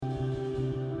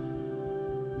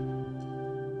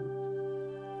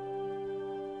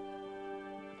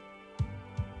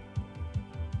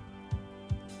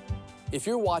If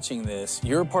you're watching this,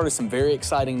 you're a part of some very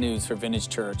exciting news for Vintage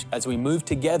Church as we move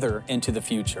together into the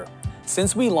future.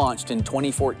 Since we launched in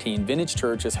 2014, Vintage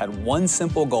Church has had one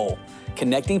simple goal: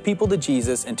 connecting people to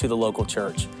Jesus and to the local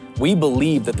church. We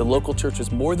believe that the local church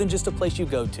is more than just a place you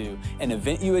go to, an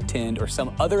event you attend, or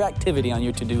some other activity on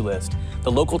your to-do list.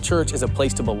 The local church is a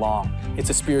place to belong. It's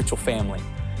a spiritual family.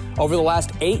 Over the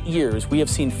last 8 years, we have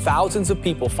seen thousands of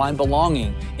people find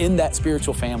belonging in that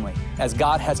spiritual family as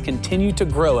God has continued to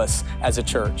grow us as a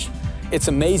church. It's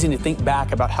amazing to think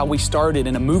back about how we started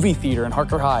in a movie theater in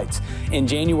Harker Heights in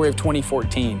January of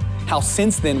 2014, how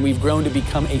since then we've grown to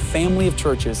become a family of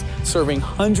churches serving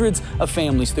hundreds of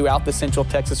families throughout the Central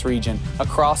Texas region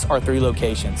across our 3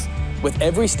 locations. With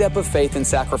every step of faith and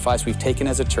sacrifice we've taken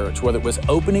as a church, whether it was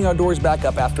opening our doors back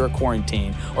up after a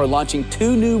quarantine or launching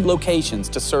 2 new locations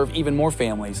to serve even more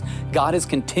families, God has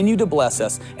continued to bless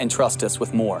us and trust us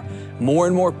with more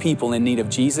and more people in need of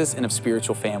Jesus and of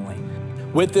spiritual family.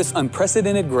 With this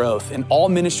unprecedented growth in all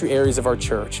ministry areas of our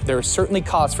church, there is certainly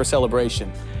cause for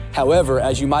celebration. However,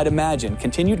 as you might imagine,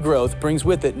 continued growth brings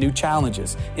with it new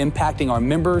challenges impacting our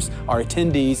members, our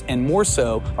attendees, and more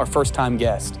so, our first-time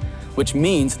guests, which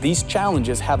means these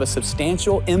challenges have a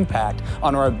substantial impact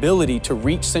on our ability to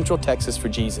reach Central Texas for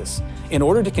Jesus. In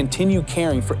order to continue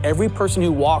caring for every person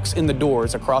who walks in the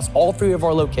doors across all 3 of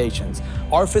our locations,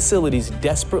 our facilities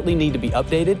desperately need to be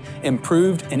updated,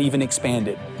 improved, and even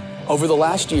expanded. Over the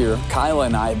last year, Kyla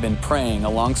and I have been praying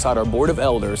alongside our board of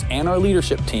elders and our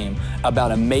leadership team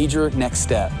about a major next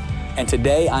step. And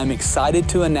today I'm excited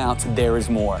to announce there is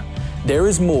more. There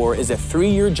is More is a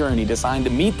 3-year journey designed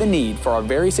to meet the need for our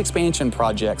various expansion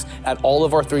projects at all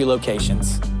of our 3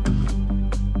 locations.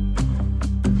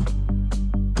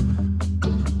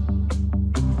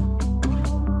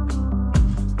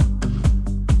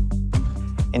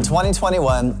 In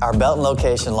 2021, our Belton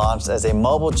location launched as a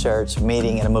mobile church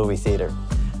meeting in a movie theater.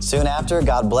 Soon after,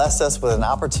 God blessed us with an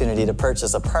opportunity to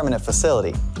purchase a permanent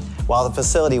facility. While the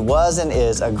facility was and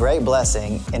is a great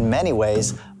blessing, in many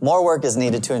ways, more work is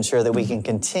needed to ensure that we can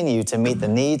continue to meet the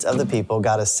needs of the people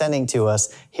God is sending to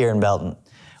us here in Belton.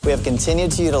 We have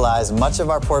continued to utilize much of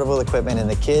our portable equipment in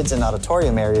the kids and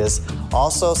auditorium areas.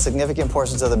 Also, significant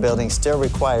portions of the building still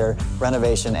require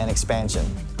renovation and expansion.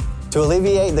 To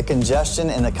alleviate the congestion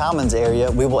in the commons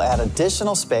area, we will add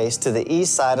additional space to the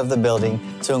east side of the building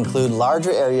to include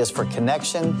larger areas for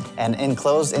connection, an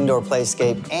enclosed indoor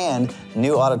playscape, and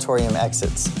new auditorium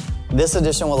exits. This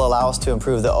addition will allow us to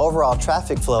improve the overall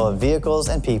traffic flow of vehicles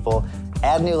and people,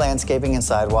 add new landscaping and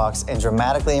sidewalks, and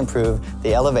dramatically improve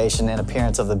the elevation and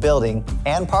appearance of the building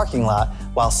and parking lot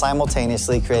while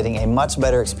simultaneously creating a much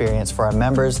better experience for our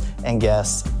members and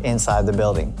guests inside the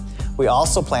building. We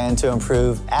also plan to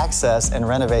improve access and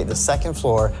renovate the 2nd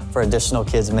floor for additional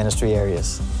kids ministry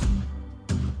areas.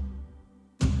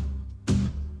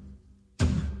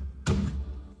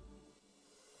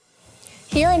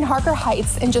 Here in Harker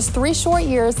Heights, in just 3 short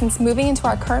years since moving into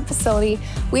our current facility,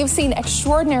 we have seen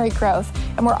extraordinary growth,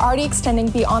 and we're already extending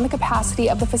beyond the capacity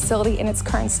of the facility in its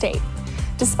current state.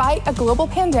 Despite a global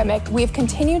pandemic, we have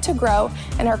continued to grow,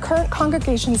 and our current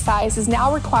congregation size is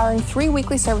now requiring 3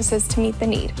 weekly services to meet the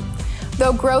need.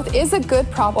 Though growth is a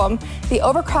good problem, the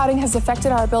overcrowding has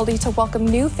affected our ability to welcome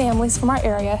new families from our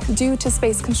area due to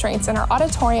space constraints in our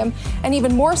auditorium and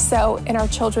even more so in our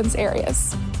children's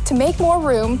areas. To make more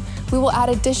room, we will add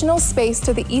additional space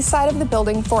to the east side of the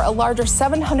building for a larger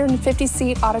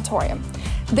 750-seat auditorium.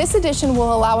 This addition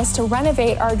will allow us to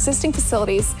renovate our existing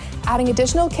facilities, adding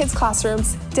additional kids'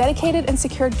 classrooms, dedicated and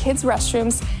secured kids'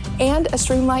 restrooms, and a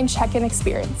streamlined check-in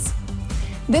experience.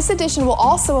 This addition will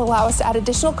also allow us to add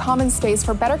additional common space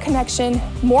for better connection,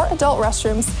 more adult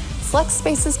restrooms, flex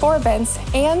spaces for events,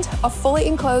 and a fully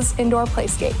enclosed indoor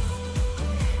playscape.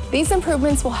 These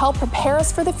improvements will help prepare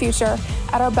us for the future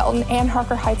at our Belton and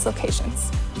Harker Heights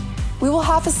locations. We will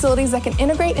have facilities that can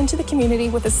integrate into the community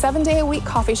with a 7-day-a-week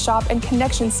coffee shop and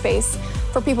connection space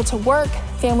for people to work,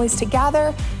 families to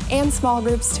gather, and small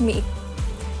groups to meet.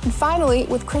 And finally,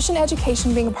 with Christian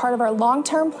education being a part of our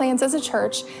long-term plans as a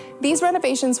church, these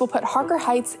renovations will put Harker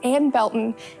Heights and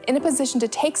Belton in a position to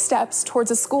take steps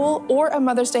towards a school or a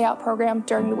Mother's Day Out program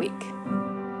during the week.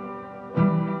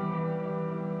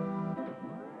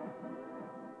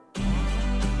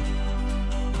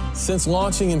 Since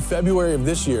launching in February of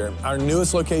this year, our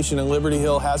newest location in Liberty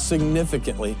Hill has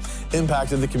significantly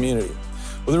impacted the community.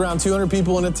 With around 200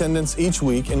 people in attendance each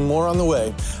week and more on the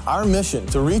way, our mission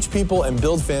to reach people and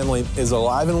build family is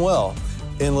alive and well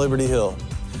in Liberty Hill.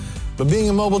 But being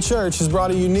a mobile church has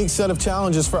brought a unique set of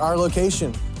challenges for our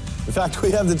location. In fact, we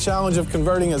have the challenge of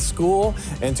converting a school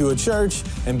into a church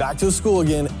and back to a school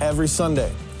again every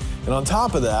Sunday. And on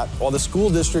top of that, while the school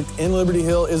district in Liberty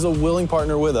Hill is a willing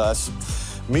partner with us,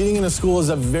 meeting in a school is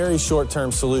a very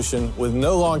short-term solution with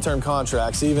no long-term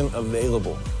contracts even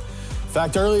available. In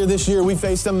fact, earlier this year, we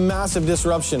faced a massive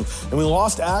disruption and we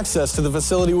lost access to the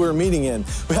facility we were meeting in.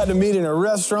 We had to meet in a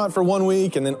restaurant for 1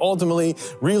 week and then ultimately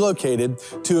relocated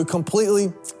to a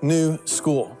completely new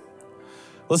school.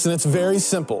 Listen, it's very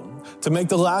simple. To make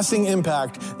the lasting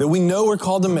impact that we know we're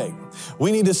called to make,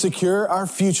 we need to secure our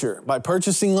future by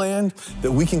purchasing land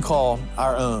that we can call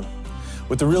our own.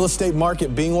 With the real estate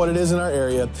market being what it is in our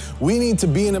area, we need to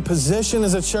be in a position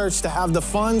as a church to have the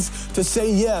funds to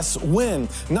say yes when,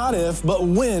 not if, but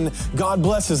when God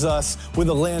blesses us with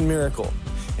a land miracle.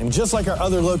 And just like our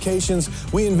other locations,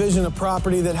 we envision a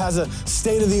property that has a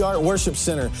state-of-the-art worship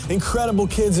center, incredible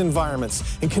kids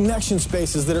environments, and connection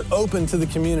spaces that are open to the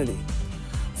community.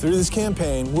 Through this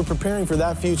campaign, we're preparing for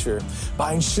that future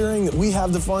by ensuring that we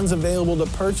have the funds available to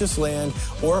purchase land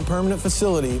or a permanent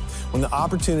facility when the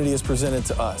opportunity is presented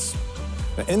to us.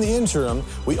 Now, in the interim,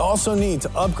 we also need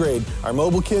to upgrade our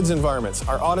mobile kids environments,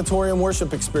 our auditorium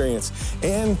worship experience,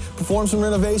 and perform some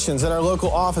renovations at our local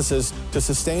offices to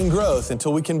sustain growth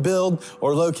until we can build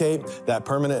or locate that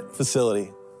permanent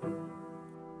facility.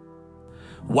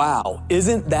 Wow,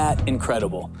 isn't that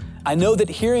incredible? I know that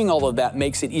hearing all of that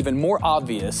makes it even more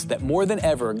obvious that more than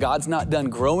ever, God's not done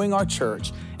growing our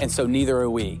church, and so neither are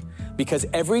we. Because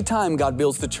every time God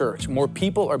builds the church, more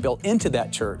people are built into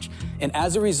that church, and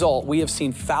as a result, we have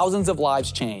seen thousands of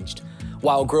lives changed.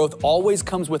 While growth always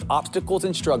comes with obstacles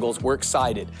and struggles, we're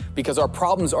excited because our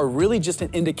problems are really just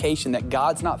an indication that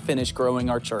God's not finished growing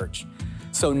our church.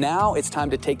 So now it's time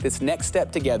to take this next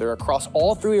step together across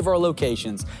all 3 of our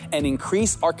locations and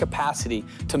increase our capacity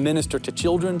to minister to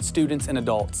children, students, and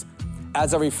adults.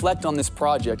 As I reflect on this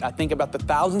project, I think about the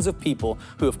thousands of people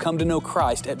who have come to know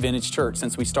Christ at Vintage Church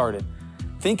since we started.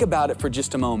 Think about it for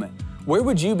just a moment. Where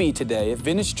would you be today if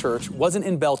Vintage Church wasn't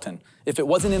in Belton, if it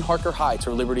wasn't in Harker Heights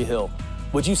or Liberty Hill?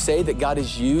 Would you say that God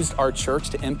has used our church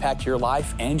to impact your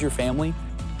life and your family?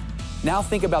 Now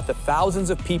think about the thousands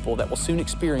of people that will soon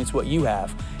experience what you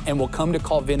have and will come to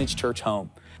call Vintage Church home.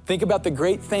 Think about the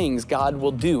great things God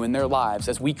will do in their lives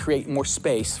as we create more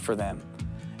space for them.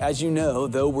 As you know,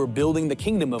 though we're building the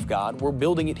kingdom of God, we're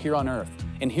building it here on earth.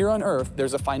 And here on earth,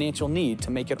 there's a financial need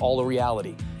to make it all a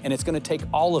reality. And it's going to take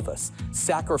all of us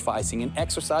sacrificing and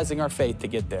exercising our faith to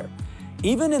get there.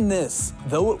 Even in this,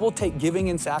 though it will take giving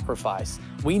and sacrifice,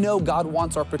 we know God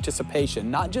wants our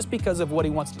participation, not just because of what He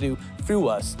wants to do through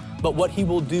us, but what He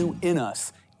will do in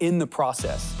us in the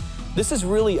process. This is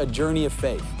really a journey of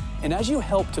faith. And as you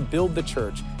help to build the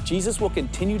church, Jesus will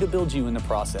continue to build you in the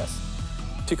process.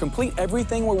 To complete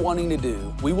everything we're wanting to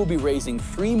do, we will be raising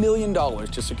 $3 million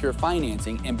to secure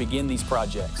financing and begin these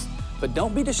projects. But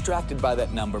don't be distracted by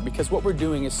that number because what we're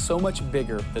doing is so much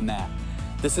bigger than that.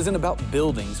 This isn't about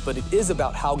buildings, but it is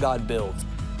about how God builds.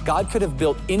 God could have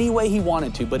built any way He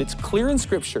wanted to, but it's clear in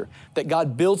Scripture that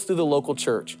God builds through the local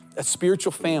church, a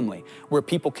spiritual family where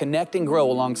people connect and grow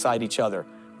alongside each other.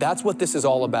 That's what this is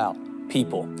all about,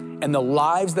 people, and the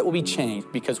lives that will be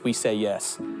changed because we say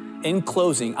yes. In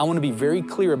closing, I want to be very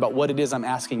clear about what it is I'm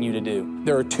asking you to do.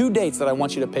 There are 2 dates that I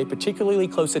want you to pay particularly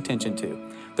close attention to.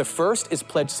 The first is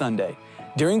Pledge Sunday.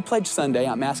 During Pledge Sunday,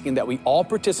 I'm asking that we all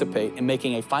participate in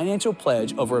making a financial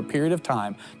pledge over a period of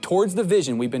time towards the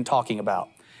vision we've been talking about.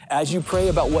 As you pray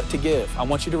about what to give, I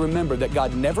want you to remember that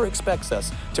God never expects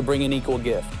us to bring an equal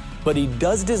gift, but He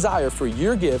does desire for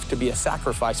your gift to be a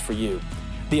sacrifice for you.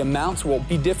 The amounts will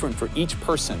be different for each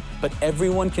person, but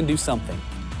everyone can do something.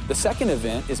 The second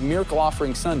event is Miracle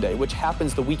Offering Sunday, which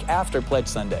happens the week after Pledge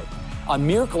Sunday. On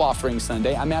Miracle Offering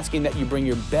Sunday, I'm asking that you bring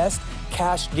your best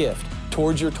cash gift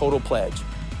towards your total pledge.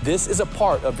 This is a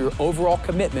part of your overall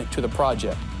commitment to the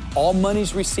project. All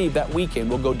monies received that weekend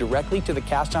will go directly to the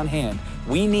cash on hand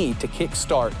we need to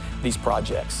kickstart these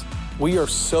projects. We are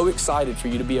so excited for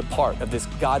you to be a part of this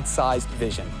God-sized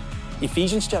vision.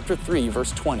 Ephesians chapter 3,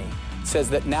 verse 20 says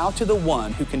that now to the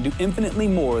one who can do infinitely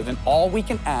more than all we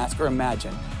can ask or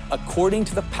imagine, according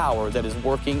to the power that is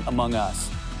working among us.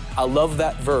 I love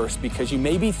that verse because you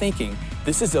may be thinking,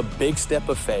 this is a big step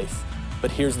of faith.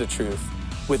 But here's the truth.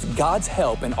 With God's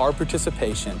help and our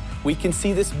participation, we can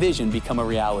see this vision become a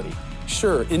reality.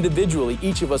 Sure, individually,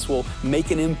 each of us will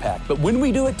make an impact, but when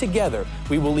we do it together,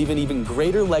 we will leave an even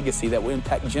greater legacy that will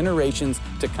impact generations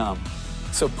to come.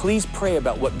 So please pray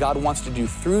about what God wants to do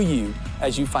through you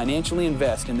as you financially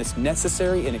invest in this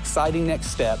necessary and exciting next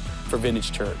step for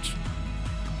Vintage Church.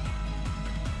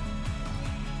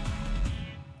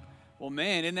 Well,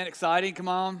 man, isn't that exciting? Come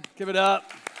on, give it up.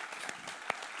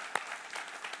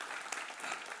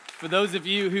 For those of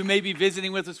you who may be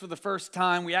visiting with us for the first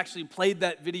time, we actually played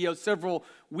that video several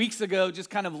weeks ago, just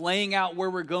kind of laying out where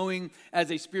we're going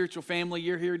as a spiritual family.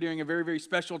 You're here during a very, very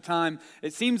special time.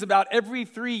 It seems about every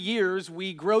 3 years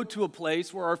we grow to a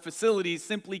place where our facilities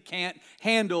simply can't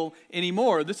handle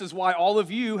anymore. This is why all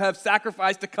of you have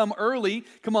sacrificed to come early,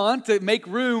 to make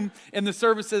room in the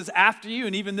services after you,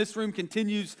 and even this room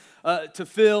continues to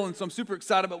fill, and so I'm super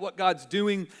excited about what God's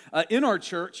doing in our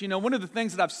church. You know, one of the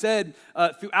things that I've said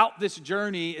throughout this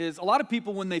journey is a lot of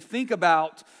people, when they think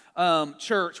about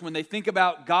church, when they think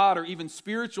about God or even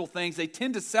spiritual things, they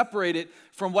tend to separate it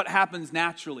from what happens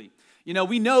naturally. You know,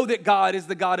 we know that God is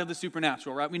the God of the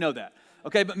supernatural, right? We know that.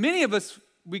 Okay, but many of us,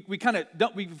 we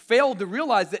failed to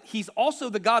realize that He's also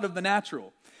the God of the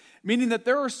natural. Meaning that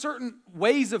there are certain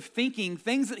ways of thinking,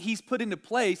 things that He's put into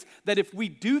place, that if we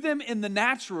do them in the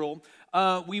natural,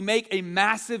 we make a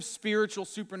massive spiritual,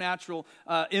 supernatural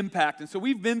impact. And so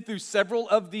we've been through several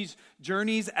of these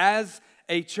journeys as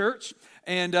a church.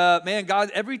 And man,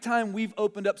 God, every time we've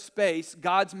opened up space,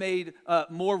 God's made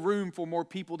more room for more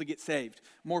people to get saved.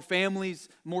 More families,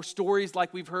 more stories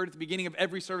like we've heard at the beginning of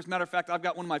every service. Matter of fact, I've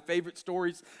got one of my favorite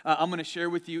stories I'm going to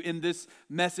share with you in this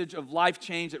message of life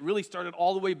change that really started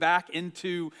all the way back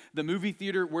into the movie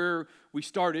theater where we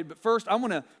started. But first, I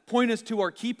want to point us to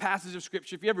our key passage of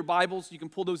Scripture. If you have your Bibles, you can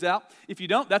pull those out. If you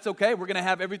don't, that's okay. We're going to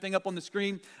have everything up on the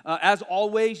screen. As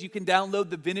always, you can download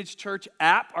the Vintage Church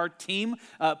app. Our team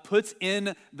puts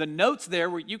in the notes there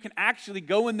where you can actually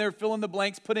go in there, fill in the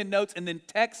blanks, put in notes, and then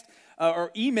text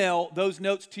or email those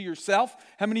notes to yourself.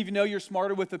 How many of you know you're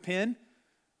smarter with a pen?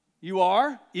 You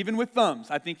are, even with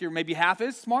thumbs. I think you're maybe half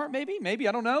as smart, maybe,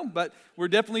 I don't know, but we're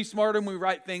definitely smarter when we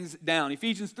write things down.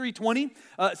 Ephesians 3:20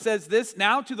 says this,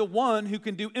 now to the one who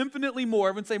can do infinitely more,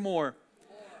 everyone say more,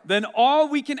 than all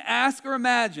we can ask or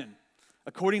imagine,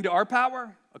 according to our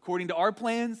power, according to our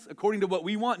plans, according to what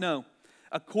we want, no,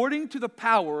 according to the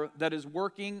power that is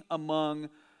working among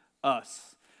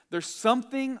us. There's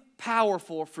something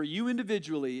powerful for you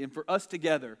individually and for us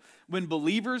together. When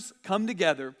believers come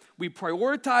together, we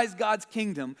prioritize God's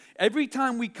kingdom. Every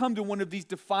time we come to one of these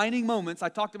defining moments, I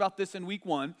talked about this in week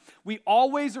 1, we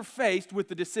always are faced with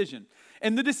the decision.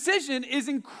 And the decision is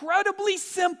incredibly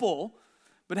simple,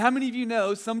 but how many of you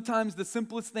know sometimes the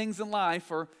simplest things in life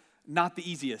are not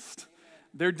the easiest?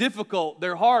 They're difficult,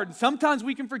 they're hard. Sometimes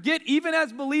we can forget, even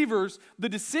as believers, the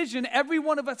decision every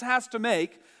one of us has to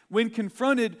make when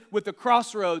confronted with a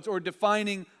crossroads or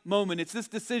defining moment. It's this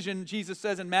decision Jesus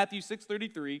says in Matthew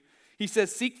 6:33. He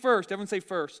says, seek first. Everyone say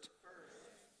first.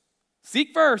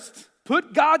 Seek first.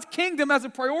 Put God's kingdom as a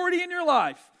priority in your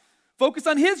life. Focus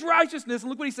on His righteousness. And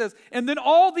look what He says. And then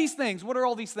all these things. What are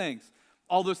all these things?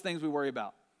 All those things we worry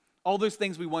about. All those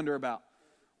things we wonder about.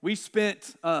 We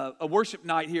spent a worship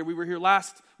night here. We were here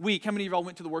last week. How many of y'all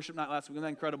went to the worship night last week? Isn't that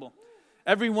incredible?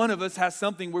 Every one of us has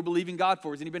something we're believing God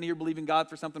for. Is anybody here believing God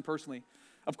for something personally?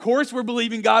 Of course we're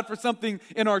believing God for something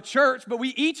in our church, but we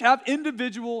each have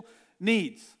individual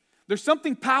needs. There's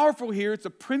something powerful here. It's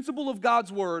a principle of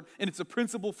God's word, and it's a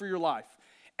principle for your life.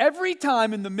 Every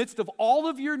time in the midst of all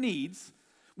of your needs,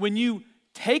 when you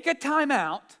take a time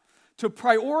out to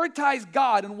prioritize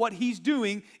God and what He's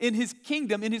doing in His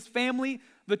kingdom, in His family,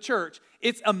 the church,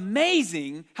 it's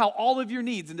amazing how all of your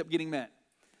needs end up getting met.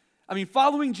 I mean,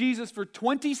 following Jesus for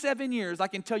 27 years, I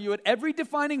can tell you at every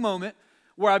defining moment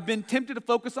where I've been tempted to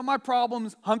focus on my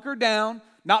problems, hunker down,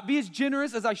 not be as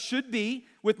generous as I should be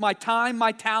with my time,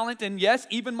 my talent, and yes,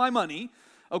 even my money.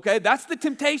 Okay, that's the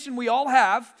temptation we all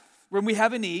have when we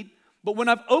have a need. But when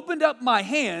I've opened up my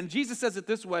hand, Jesus says it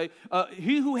this way,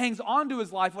 he who hangs on to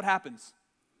his life, what happens?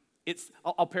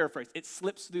 I'll paraphrase, it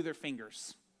slips through their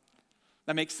fingers.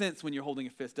 That makes sense when you're holding a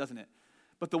fist, doesn't it?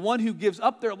 But the one who gives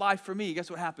up their life for me,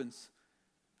 guess what happens?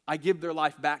 I give their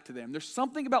life back to them. There's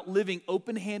something about living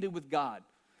open-handed with God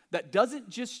that doesn't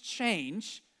just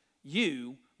change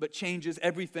you, but changes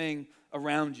everything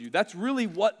around you. That's really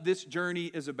what this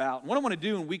journey is about. And what I want to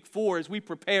do in week 4 is we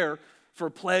prepare for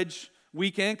Pledge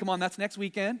Weekend. Come on, that's next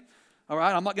weekend. All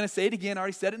right, I'm not going to say it again. I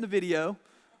already said it in the video.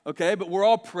 Okay, but we're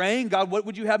all praying, God, what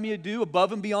would you have me to do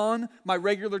above and beyond my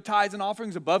regular tithes and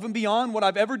offerings, above and beyond what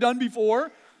I've ever done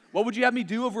before? What would you have me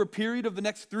do over a period of the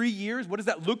next 3 years? What does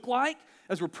that look like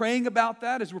as we're praying about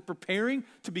that, as we're preparing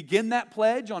to begin that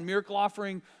pledge on Miracle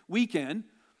Offering Weekend?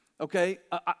 Okay,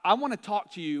 I want to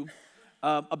talk to you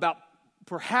about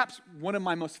perhaps one of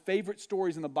my most favorite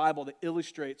stories in the Bible that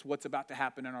illustrates what's about to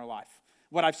happen in our life.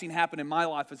 What I've seen happen in my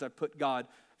life as I put God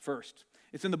first.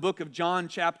 It's in the book of John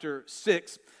chapter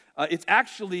 6. It's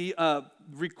actually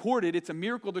recorded. It's a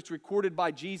miracle that's recorded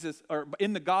by Jesus, or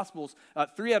in the Gospels.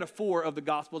 3 out of 4 of the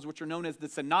Gospels, which are known as the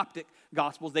Synoptic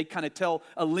Gospels, they kind of tell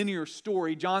a linear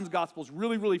story. John's Gospel is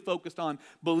really, really focused on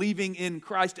believing in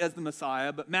Christ as the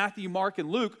Messiah. But Matthew, Mark, and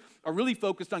Luke are really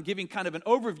focused on giving kind of an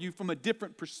overview from a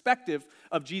different perspective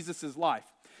of Jesus' life.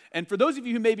 And for those of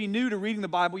you who may be new to reading the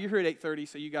Bible, you're here at 8:30,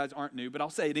 so you guys aren't new, but I'll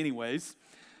say it anyways.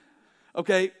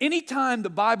 Okay, anytime the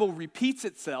Bible repeats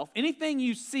itself, anything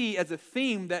you see as a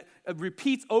theme that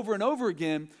repeats over and over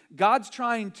again, God's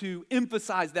trying to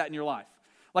emphasize that in your life.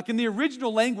 Like in the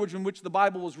original language in which the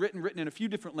Bible was written in a few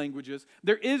different languages,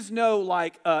 there is no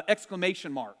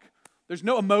exclamation mark. There's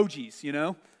no emojis, you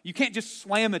know? You can't just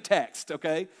slam a text,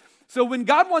 okay? So when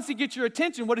God wants to get your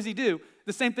attention, what does he do?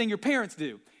 The same thing your parents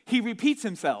do. He repeats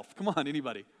himself. Come on,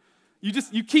 anybody.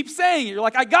 You keep saying it. You're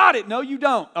like, I got it. No, you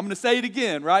don't. I'm going to say it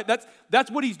again, right?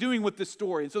 That's what he's doing with this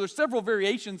story. And so there's several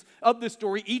variations of this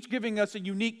story, each giving us a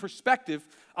unique perspective.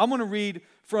 I'm going to read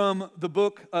from the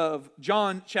book of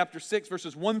John chapter 6,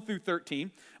 verses 1 through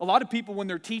 13. A lot of people, when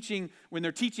they're teaching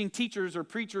teachers or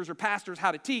preachers or pastors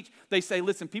how to teach, they say,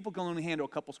 listen, people can only handle a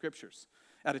couple scriptures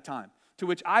at a time. To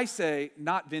which I say,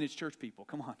 not Vintage Church people.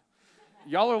 Come on.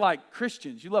 Y'all are like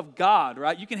Christians. You love God,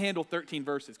 right? You can handle 13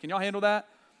 verses. Can y'all handle that?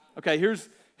 Okay, here's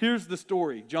the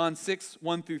story. John 6,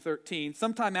 1 through 13.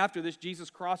 Sometime after this, Jesus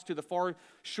crossed to the far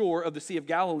shore of the Sea of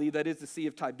Galilee, that is the Sea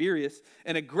of Tiberias,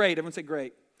 and everyone say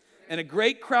great. And a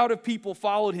great crowd of people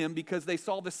followed him because they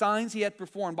saw the signs he had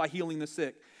performed by healing the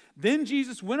sick. Then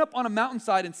Jesus went up on a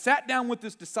mountainside and sat down with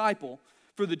his disciple,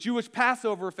 for the Jewish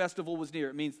Passover festival was near.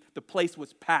 It means the place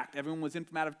was packed. Everyone was in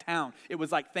from out of town. It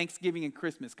was like Thanksgiving and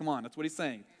Christmas. Come on, that's what he's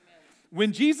saying. Amen.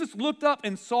 When Jesus looked up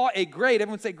and saw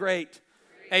everyone say great.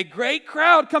 A great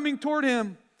crowd coming toward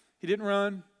him. He didn't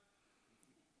run.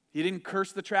 He didn't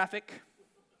curse the traffic,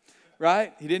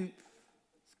 right? He didn't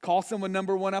call someone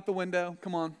number one out the window.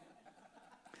 Come on.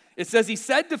 It says he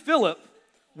said to Philip,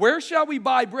 where shall we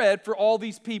buy bread for all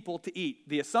these people to eat?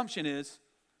 The assumption is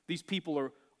these people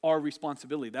are our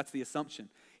responsibility. That's the assumption.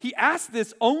 He asked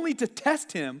this only to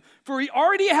test him, for he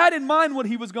already had in mind what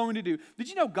he was going to do. Did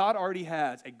you know God already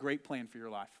has a great plan for your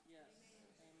life?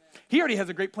 He already has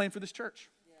a great plan for this church.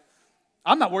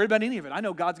 I'm not worried about any of it. I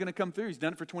know God's going to come through. He's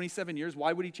done it for 27 years.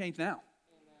 Why would he change now?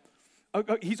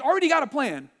 He's already got a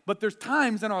plan, but there's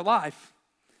times in our life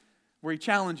where he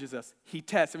challenges us. He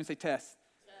tests. Everyone say test.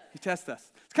 He tests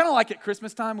us. It's kind of like at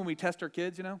Christmas time when we test our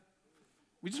kids, you know?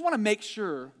 We just want to make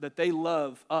sure that they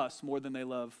love us more than they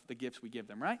love the gifts we give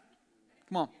them, right?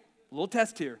 Come on, a little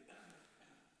test here.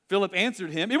 Philip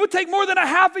answered him, it would take more than a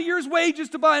half a year's wages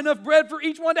to buy enough bread for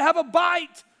each one to have a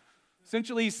bite.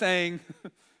 Essentially, he's saying,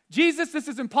 Jesus, this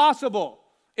is impossible.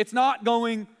 It's not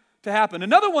going to happen.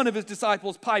 Another one of his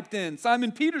disciples piped in.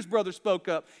 Simon Peter's brother spoke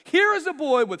up. Here is a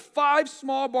boy with 5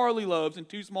 small barley loaves and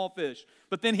 2 small fish.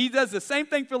 But then he does the same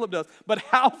thing Philip does. But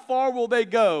how far will they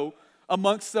go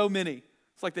amongst so many?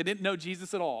 It's like they didn't know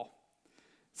Jesus at all.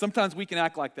 Sometimes we can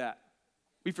act like that.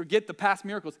 We forget the past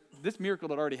miracles. This miracle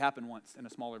had already happened once in a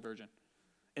smaller version.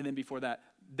 And then before that,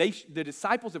 the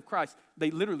disciples of Christ,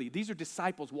 these are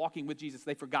disciples walking with Jesus.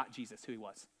 They forgot Jesus, who he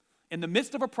was. In the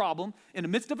midst of a problem, in the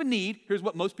midst of a need, here's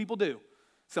what most people do.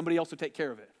 Somebody else will take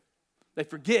care of it. They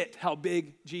forget how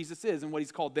big Jesus is and what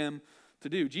he's called them to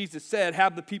do. Jesus said,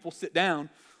 have the people sit down.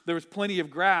 There was plenty of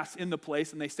grass in the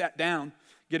place, and they sat down,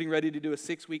 getting ready to do a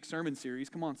 6-week sermon series.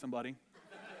 Come on, somebody.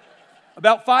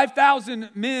 About 5,000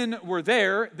 men were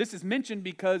there. This is mentioned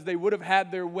because they would have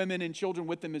had their women and children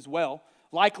with them as well.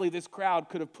 Likely this crowd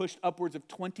could have pushed upwards of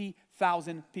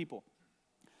 20,000 people.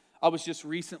 I was just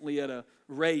recently at a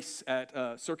race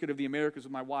at Circuit of the Americas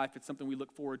with my wife. It's something we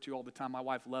look forward to all the time. My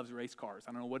wife loves race cars.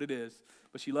 I don't know what it is,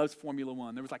 but she loves Formula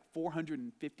One. There was like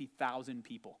 450,000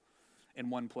 people in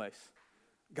one place.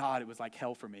 God, it was like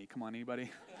hell for me. Come on, anybody?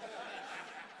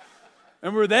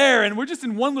 And we're there, and we're just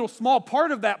in one little small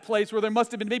part of that place where there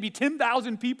must have been maybe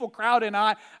 10,000 people crowded,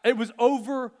 and it was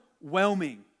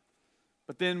overwhelming.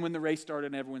 But then when the race started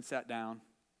and everyone sat down,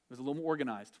 it was a little more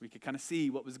organized. We could kind of see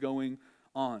what was going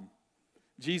on.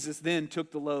 Jesus then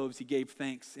took the loaves, he gave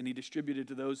thanks, and he distributed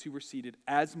to those who were seated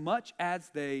as much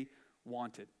as they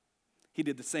wanted. He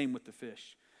did the same with the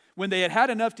fish. When they had had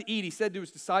enough to eat, he said to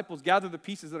his disciples, gather the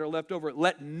pieces that are left over.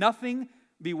 Let nothing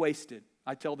be wasted.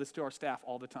 I tell this to our staff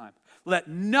all the time. Let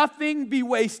nothing be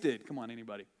wasted. Come on,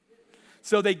 anybody.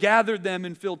 So they gathered them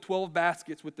and filled 12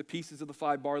 baskets with the pieces of the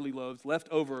 5 barley loaves left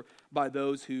over by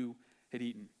those who had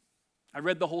eaten. I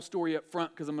read the whole story up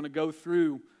front because I'm going to go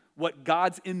through what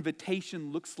God's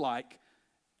invitation looks like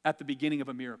at the beginning of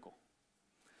a miracle.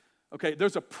 Okay,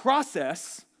 there's a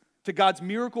process to God's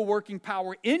miracle working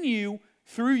power in you,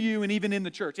 through you and even in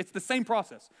the church. It's the same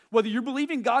process. Whether you're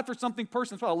believing God for something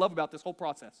personal, that's what I love about this whole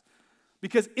process.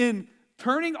 Because in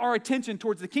turning our attention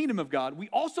towards the kingdom of God, we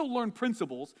also learn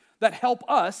principles that help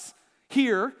us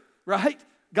hear, right,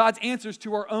 God's answers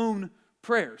to our own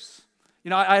prayers. You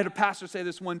know, I had a pastor say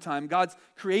this one time, God's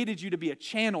created you to be a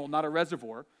channel, not a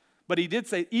reservoir. But he did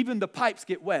say, even the pipes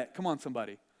get wet. Come on,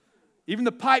 somebody. Even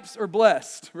the pipes are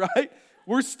blessed, right?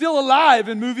 We're still alive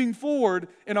and moving forward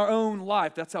in our own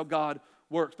life. That's how God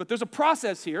works. But there's a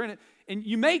process here, and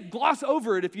you may gloss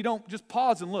over it if you don't just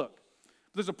pause and look.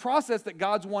 There's a process that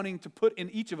God's wanting to put in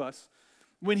each of us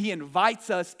when he invites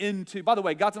us into, by the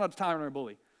way, God's not a tyrant or a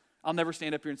bully. I'll never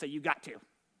stand up here and say, you got to.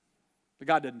 But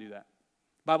God doesn't do that.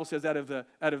 The Bible says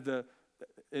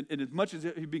and as much as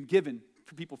you've been given,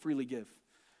 people freely give.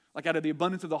 Like out of the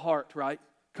abundance of the heart, right,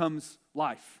 comes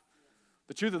life.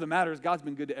 The truth of the matter is God's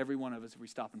been good to every one of us if we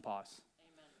stop and pause.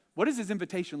 Amen. What does his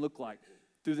invitation look like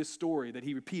through this story that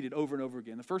he repeated over and over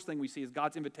again? The first thing we see is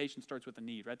God's invitation starts with a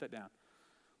need. Write that down.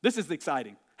 This is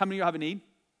exciting. How many of you have a need?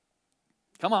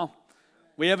 Come on.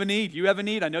 We have a need. You have a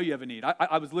need. I know you have a need.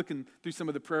 I was looking through some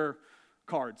of the prayer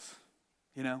cards,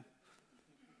 you know.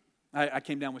 I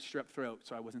came down with strep throat,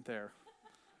 so I wasn't there.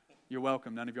 You're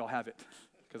welcome. None of y'all have it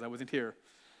because I wasn't here.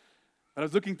 But I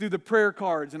was looking through the prayer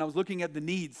cards, and I was looking at the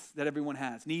needs that everyone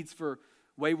has. Needs for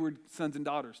wayward sons and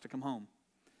daughters to come home.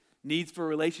 Needs for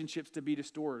relationships to be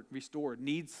restored.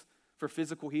 Needs for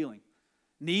physical healing.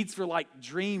 Needs for like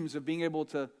dreams of being able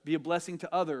to be a blessing to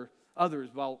others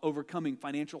while overcoming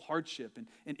financial hardship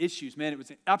and issues. Man, it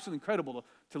was absolutely incredible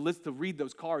to read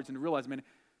those cards and to realize, man,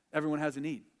 everyone has a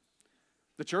need.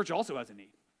 The church also has a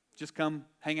need. Just come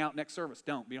hang out next service.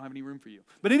 We don't have any room for you.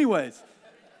 But anyways,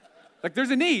 like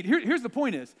there's a need. Here's the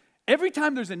point is, every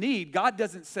time there's a need, God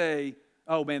doesn't say,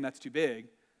 oh man, that's too big.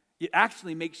 It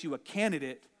actually makes you a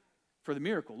candidate for the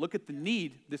miracle. Look at the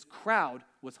need. This crowd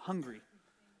was hungry.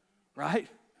 Right?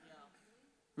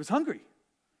 It was hungry.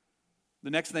 The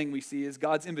next thing we see is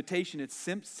God's invitation is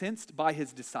sensed by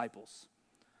his disciples.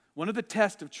 One of the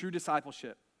tests of true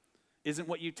discipleship isn't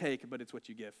what you take, but it's what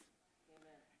you give.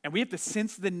 Amen. And we have to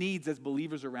sense the needs as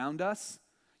believers around us.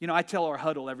 You know, I tell our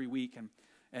huddle every week,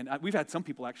 and we've had some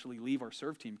people actually leave our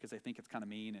serve team because they think it's kind of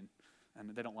mean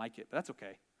and they don't like it. But that's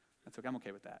okay. That's okay. I'm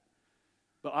okay with that.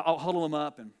 But I'll huddle them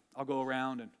up, and I'll go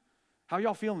around and, how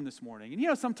y'all feeling this morning? And you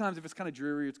know, sometimes if it's kind of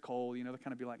dreary, it's cold, you know, they'll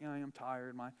kind of be like, I'm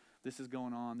tired, this is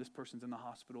going on, this person's in the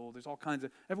hospital, there's all kinds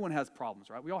of, everyone has problems,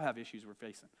 right? We all have issues we're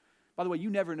facing. By the way, you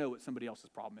never know what somebody else's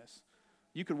problem is.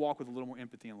 You could walk with a little more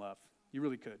empathy and love. You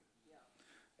really could.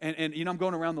 Yeah. And you know, I'm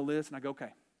going around the list, and I go, okay,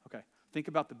 think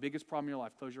about the biggest problem in your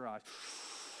life. Close your eyes.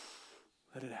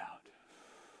 Let it out.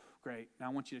 Great. Now I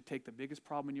want you to take the biggest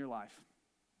problem in your life,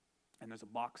 and there's a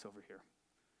box over here.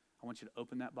 I want you to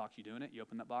open that box. You doing it? You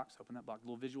open that box? Open that box. A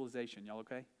little visualization. Y'all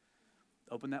okay?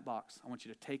 Open that box. I want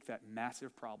you to take that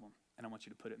massive problem, and I want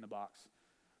you to put it in the box.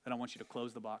 Then I want you to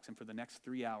close the box, and for the next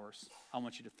 3 hours, I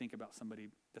want you to think about somebody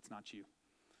that's not you.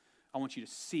 I want you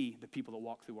to see the people that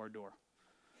walk through our door.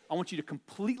 I want you to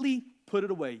completely put it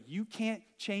away. You can't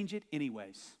change it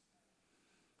anyways.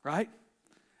 Right?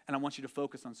 And I want you to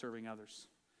focus on serving others.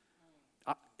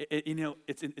 You know,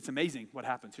 it's amazing what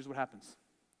happens. Here's what happens.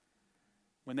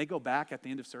 When they go back at the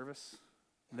end of service,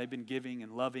 and they've been giving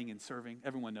and loving and serving,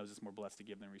 everyone knows it's more blessed to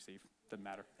give than receive. Doesn't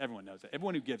matter. Everyone knows that.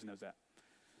 Everyone who gives knows that.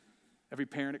 Every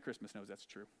parent at Christmas knows that's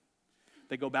true.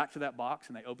 They go back to that box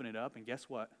and they open it up, and guess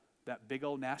what? That big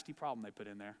old nasty problem they put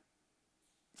in there,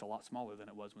 it's a lot smaller than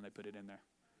it was when they put it in there.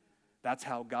 That's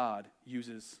how God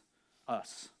uses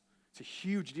us. It's a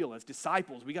huge deal. As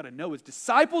disciples, we got to know as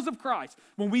disciples of Christ,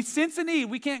 when we sense a need,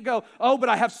 we can't go, oh, but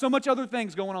I have so much other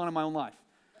things going on in my own life.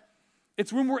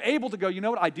 It's when we're able to go, you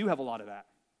know what, I do have a lot of that.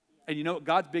 And you know what,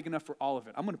 God's big enough for all of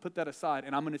it. I'm going to put that aside,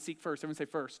 and I'm going to seek first. Everyone say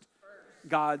first.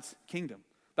 God's kingdom.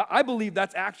 I believe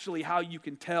that's actually how you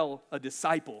can tell a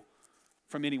disciple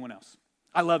from anyone else.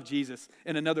 I love Jesus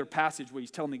in another passage where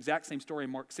he's telling the exact same story in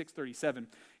Mark 6:37.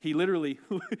 He literally,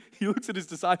 he looks at his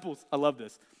disciples. I love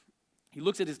this. He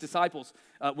looks at his disciples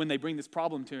when they bring this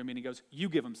problem to him, and he goes, you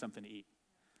give them something to eat.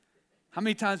 How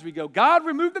many times we go, God,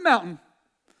 remove the mountain.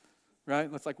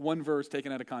 Right? That's like one verse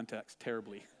taken out of context,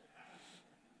 terribly.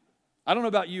 I don't know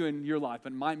about you in your life,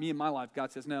 but me in my life,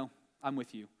 God says, no, I'm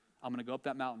with you. I'm going to go up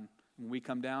that mountain. When we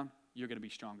come down, you're going to be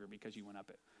stronger because you went up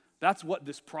it. That's what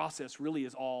this process really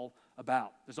is all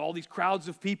about. There's all these crowds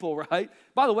of people, right?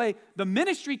 By the way, the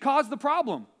ministry caused the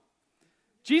problem.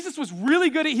 Jesus was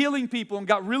really good at healing people and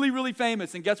got really, really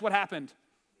famous, and guess what happened?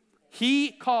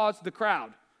 He caused the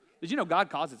crowd. Did you know God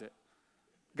causes it?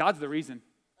 God's the reason.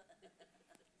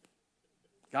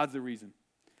 God's the reason.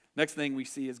 Next thing we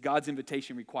see is God's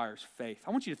invitation requires faith.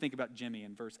 I want you to think about Jimmy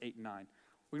in verse 8 and 9.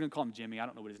 We're going to call him Jimmy. I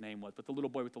don't know what his name was, but the little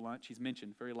boy with the lunch, he's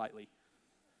mentioned very lightly.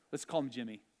 Let's call him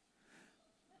Jimmy.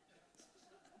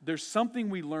 There's something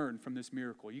we learn from this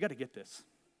miracle. You got to get this.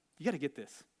 You got to get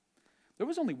this. There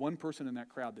was only one person in that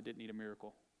crowd that didn't need a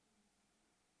miracle.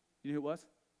 You know who it was?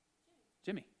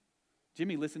 Jimmy.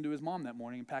 Jimmy listened to his mom that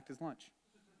morning and packed his lunch.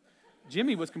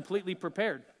 Jimmy was completely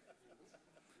prepared.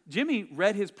 Jimmy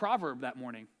read his proverb that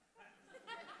morning.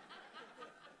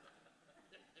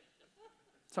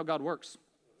 That's how God works.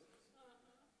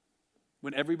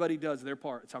 When everybody does their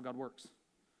part, it's how God works.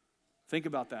 Think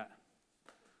about that.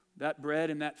 That bread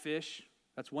and that fish,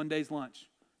 that's one day's lunch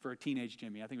for a teenage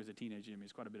Jimmy. I think it was a teenage Jimmy.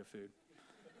 It's quite a bit of food.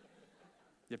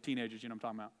 You have teenagers, you know what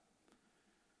I'm talking about.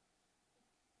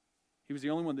 He was the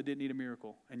only one that didn't need a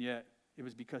miracle, and yet it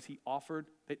was because he offered.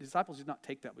 The disciples did not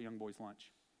take that young boy's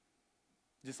lunch.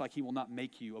 Just like he will not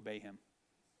make you obey him.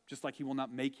 Just like he will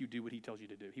not make you do what he tells you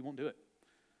to do. He won't do it.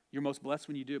 You're most blessed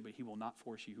when you do it, but he will not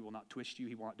force you. He will not twist you.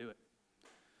 He will not do it.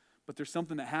 But there's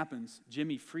something that happens.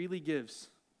 Jimmy freely gives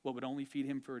what would only feed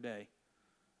him for a day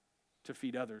to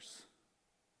feed others.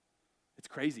 It's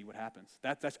crazy what happens.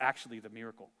 That's actually the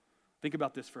miracle. Think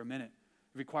about this for a minute.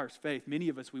 It requires faith. Many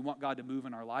of us, we want God to move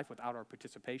in our life without our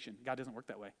participation. God doesn't work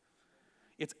that way.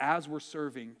 It's as we're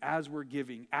serving, as we're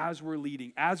giving, as we're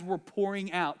leading, as we're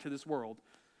pouring out to this world,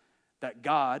 that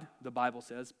God, the Bible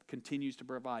says, continues to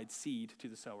provide seed to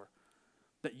the sower.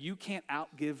 That you can't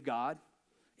outgive God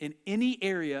in any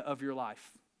area of your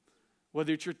life.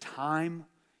 Whether it's your time,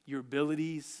 your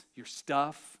abilities, your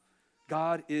stuff,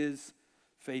 God is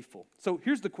faithful. So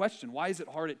here's the question. Why is it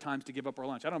hard at times to give up our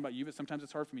lunch? I don't know about you, but sometimes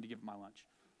it's hard for me to give up my lunch.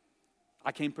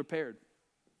 I came prepared,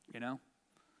 you know.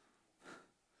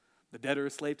 The debtor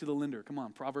is slave to the lender. Come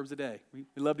on, Proverbs a day. We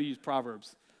love to use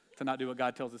Proverbs to not do what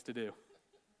God tells us to do.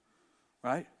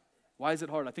 Right? Why is it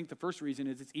hard? I think the first reason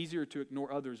is it's easier to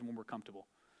ignore others when we're comfortable.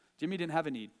 Jimmy didn't have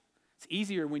a need. It's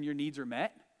easier when your needs are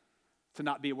met to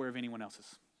not be aware of anyone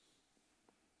else's.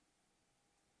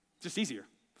 Just easier.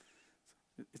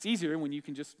 It's easier when you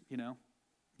can just,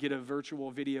 get a virtual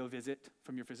video visit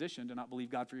from your physician to not believe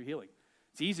God for your healing.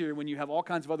 It's easier when you have all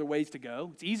kinds of other ways to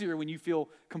go. It's easier when you feel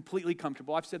completely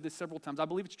comfortable. I've said this several times. I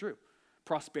believe it's true.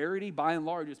 Prosperity, by and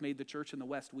large, has made the church in the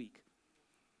West weak.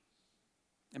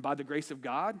 And by the grace of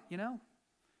God,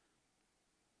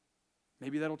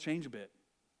 maybe that'll change a bit.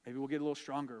 Maybe we'll get a little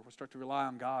stronger. We'll start to rely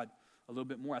on God a little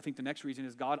bit more. I think the next reason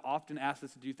is God often asks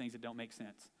us to do things that don't make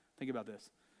sense. Think about this.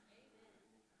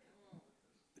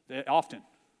 It often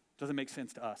doesn't make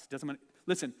sense to us.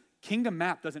 Listen, Kingdom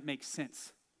Map doesn't make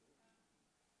sense.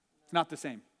 It's not the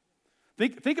same.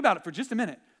 Think about it for just a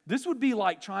minute. This would be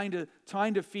like trying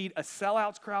to feed a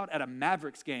sellouts crowd at a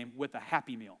Mavericks game with a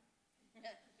Happy Meal.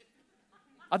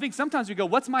 I think sometimes we go,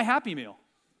 what's my Happy Meal?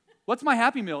 What's my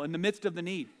Happy Meal in the midst of the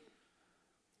need?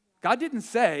 God didn't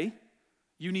say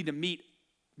you need to meet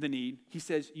the need. He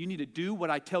says you need to do what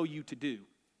I tell you to do.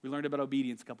 We learned about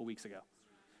obedience a couple weeks ago.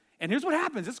 And here's what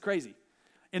happens. It's crazy.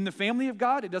 In the family of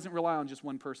God, it doesn't rely on just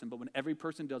one person, but when every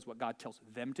person does what God tells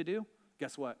them to do,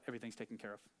 guess what? Everything's taken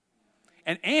care of.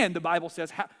 And the Bible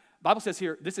says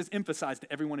here, this is emphasized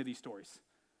in every one of these stories.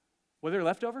 Were there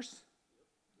leftovers?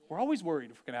 We're always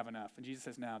worried if we're going to have enough. And Jesus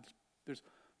says, now there's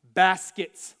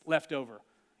baskets left over.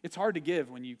 It's hard to give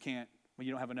when you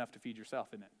don't have enough to feed yourself,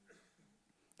 isn't it?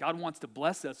 God wants to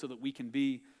bless us so that we can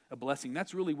be a blessing.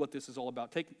 That's really what this is all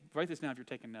about. Write this down if you're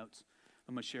taking notes.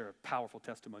 I'm going to share a powerful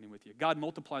testimony with you. God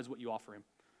multiplies what you offer him.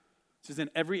 This is in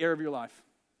every area of your life.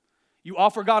 You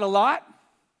offer God a lot,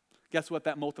 guess what?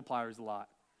 That multiplier is a lot.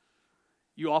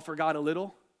 You offer God a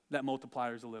little, that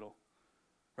multiplier is a little.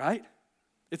 Right?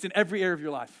 It's in every area of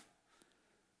your life.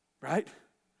 Right?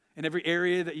 In every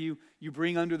area that you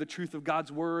bring under the truth of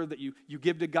God's word, that you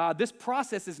give to God. This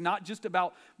process is not just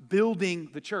about building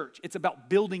the church. It's about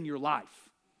building your life.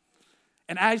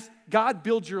 And as God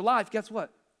builds your life, guess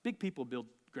what? Big people build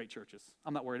great churches.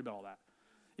 I'm not worried about all that.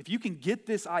 If you can get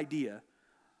this idea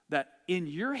that in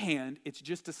your hand, it's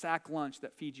just a sack lunch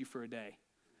that feeds you for a day.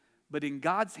 But in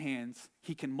God's hands,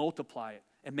 he can multiply it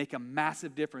and make a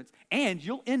massive difference. And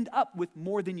you'll end up with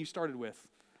more than you started with.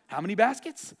 How many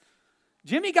baskets?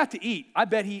 Jimmy got to eat. I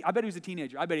bet he was a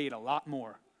teenager. I bet he ate a lot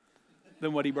more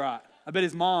than what he brought. I bet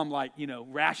his mom,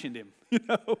 rationed him.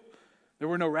 There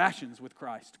were no rations with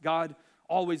Christ. God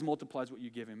always multiplies what you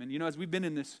give him. And as we've been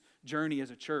in this journey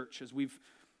as a church,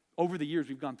 over the years,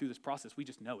 we've gone through this process. We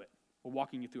just know it. We're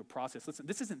walking you through a process. Listen,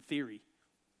 this isn't theory.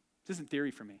 This isn't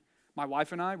theory for me. My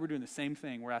wife and I, we're doing the same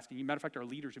thing. We're asking, matter of fact, our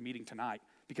leaders are meeting tonight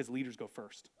because leaders go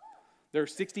first. There are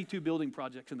 62 building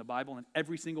projects in the Bible, and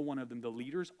every single one of them, the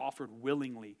leaders offered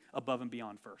willingly above and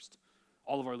beyond first.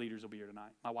 All of our leaders will be here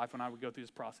tonight. My wife and I would go through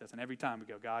this process, and every time we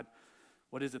go, God,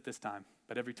 what is it this time?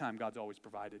 But every time, God's always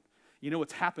provided. You know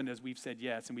what's happened as we've said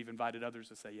yes, and we've invited others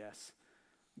to say yes?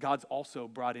 God's also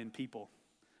brought in people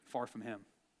far from him.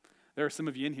 There are some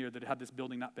of you in here that had this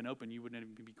building not been open, you wouldn't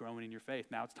even be growing in your faith.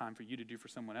 Now it's time for you to do for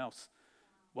someone else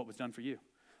what was done for you.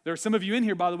 There are some of you in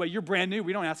here, by the way, you're brand new.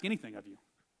 We don't ask anything of you.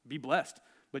 Be blessed.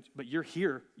 But you're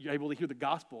here. You're able to hear the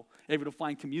gospel, able to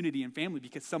find community and family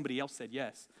because somebody else said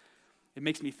yes. It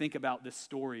makes me think about this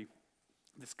story,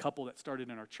 this couple that started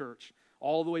in our church,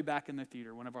 all the way back in the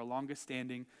theater, one of our longest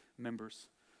standing members.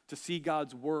 To see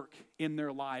God's work in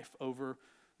their life over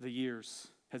the years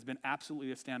has been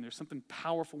absolutely astounding. There's something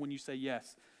powerful when you say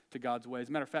yes to God's way. As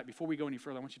a matter of fact, before we go any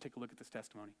further, I want you to take a look at this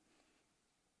testimony.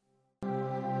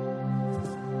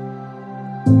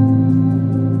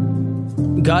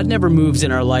 God never moves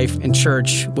in our life and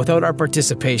church without our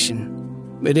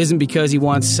participation. It isn't because he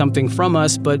wants something from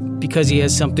us, but because he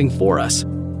has something for us.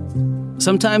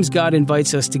 Sometimes God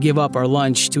invites us to give up our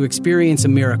lunch to experience a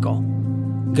miracle.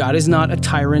 God is not a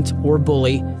tyrant or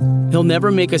bully. He'll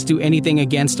never make us do anything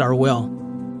against our will.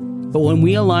 But when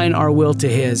we align our will to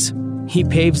his, he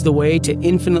paves the way to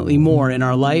infinitely more in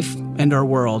our life and our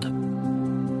world.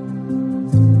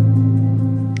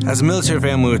 As a military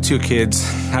family with 2 kids,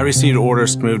 I received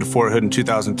orders to move to Fort Hood in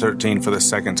 2013 for the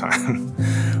second time.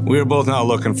 We were both not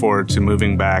looking forward to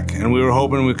moving back, and we were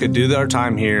hoping we could do our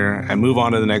time here and move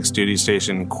on to the next duty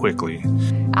station quickly.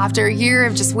 After a year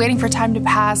of just waiting for time to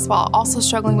pass while also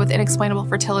struggling with inexplainable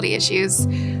fertility issues,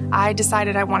 I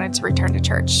decided I wanted to return to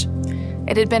church.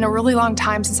 It had been a really long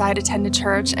time since I had attended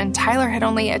church, and Tyler had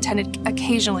only attended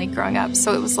occasionally growing up,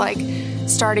 so it was like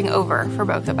starting over for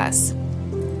both of us.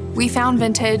 We found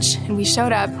Vintage and we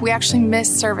showed up. We actually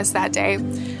missed service that day,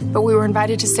 but we were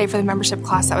invited to stay for the membership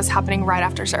class that was happening right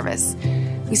after service.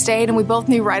 We stayed and we both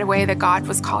knew right away that God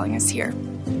was calling us here.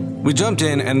 We jumped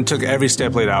in and took every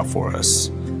step laid out for us.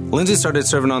 Lindsay started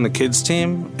serving on the kids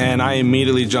team, and I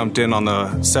immediately jumped in on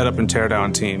the setup and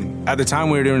teardown team. At the time,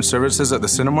 we were doing services at the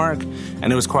Cinemark,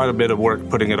 and it was quite a bit of work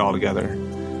putting it all together.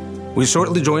 We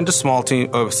shortly joined a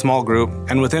small group,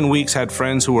 and within weeks had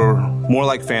friends who were more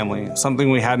like family, something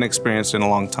we hadn't experienced in a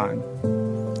long time.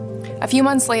 A few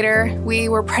months later, we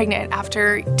were pregnant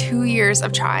after 2 years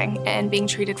of trying and being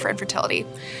treated for infertility,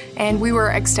 and we were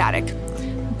ecstatic.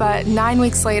 But 9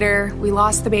 weeks later, we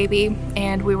lost the baby,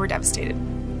 and we were devastated.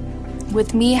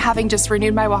 With me having just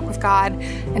renewed my walk with God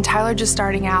and Tyler just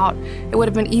starting out, it would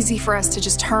have been easy for us to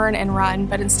just turn and run,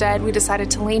 but instead we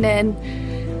decided to lean in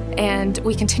and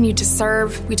we continued to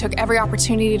serve. We took every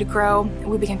opportunity to grow.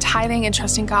 We began tithing and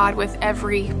trusting God with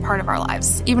every part of our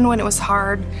lives, even when it was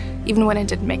hard, even when it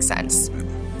didn't make sense.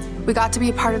 We got to be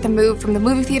a part of the move from the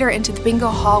movie theater into the bingo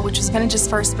hall, which was Vintage's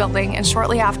first building, and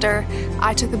shortly after,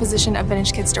 I took the position of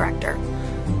Vintage Kids Director.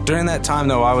 During that time,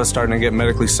 though, I was starting to get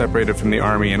medically separated from the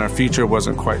Army, and our future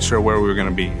wasn't quite sure where we were going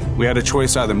to be. We had a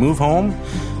choice: either move home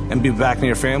and be back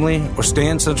near family, or stay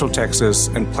in Central Texas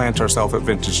and plant ourselves at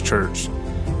Vintage Church.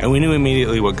 And we knew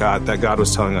immediately that God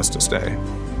was telling us to stay.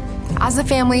 As a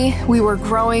family, we were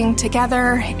growing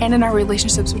together and in our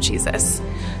relationships with Jesus.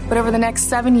 But over the next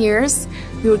 7 years,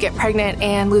 we would get pregnant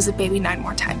and lose a baby 9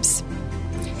 more times.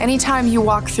 Anytime you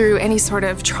walk through any sort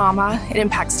of trauma, it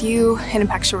impacts you, it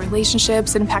impacts your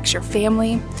relationships, it impacts your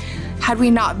family. Had we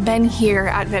not been here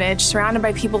at Vintage, surrounded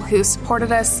by people who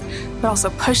supported us, but also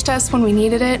pushed us when we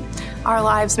needed it, our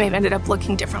lives may have ended up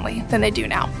looking differently than they do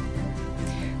now.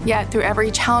 Yet through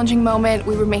every challenging moment,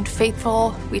 we remained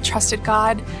faithful, we trusted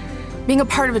God. Being a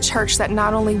part of a church that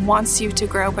not only wants you to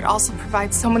grow, but also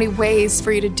provides so many ways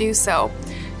for you to do so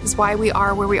is why we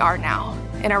are where we are now,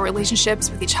 in our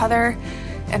relationships with each other,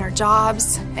 and our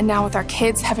jobs, and now with our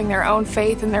kids having their own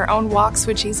faith and their own walks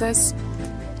with Jesus.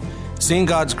 Seeing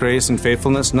God's grace and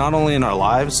faithfulness not only in our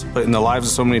lives, but in the lives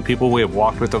of so many people we have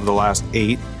walked with over the last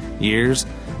 8 years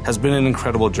has been an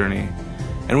incredible journey.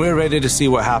 And we're ready to see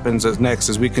what happens next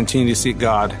as we continue to seek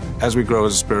God as we grow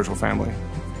as a spiritual family.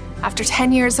 After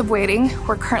 10 years of waiting,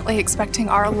 we're currently expecting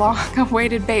our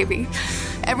long-awaited baby.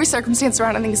 Every circumstance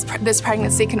surrounding this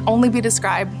pregnancy can only be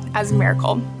described as a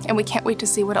miracle, and we can't wait to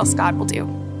see what else God will do.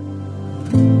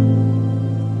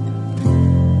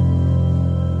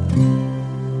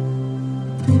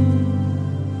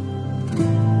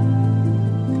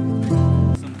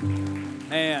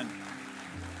 Man.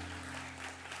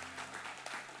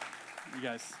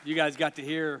 You guys got to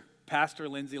hear Pastor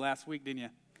Lindsay last week, didn't you?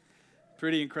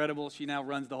 Pretty incredible. She now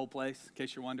runs the whole place, in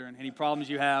case you're wondering. Any problems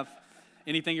you have,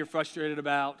 anything you're frustrated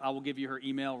about, I will give you her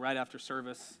email right after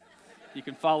service. You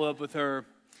can follow up with her.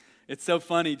 It's so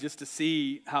funny just to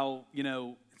see how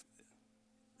you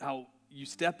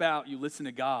step out, you listen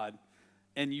to God,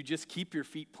 and you just keep your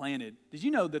feet planted. Did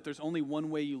you know that there's only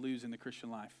one way you lose in the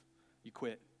Christian life? You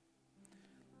quit.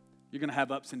 You're going to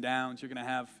have ups and downs. You're going to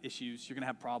have issues. You're going to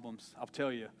have problems. I'll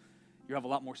tell you, you have a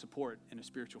lot more support in a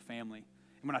spiritual family.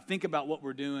 And when I think about what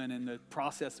we're doing and the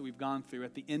process that we've gone through,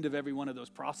 at the end of every one of those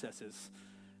processes,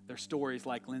 there's stories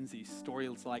like Lindsay's,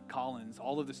 stories like Colin's,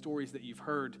 all of the stories that you've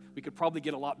heard. We could probably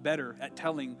get a lot better at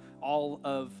telling all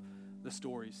of the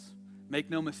stories. Make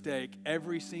no mistake,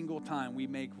 every single time we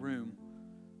make room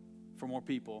for more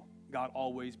people, God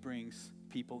always brings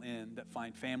people in that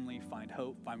find family, find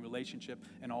hope, find relationship,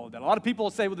 and all of that. A lot of people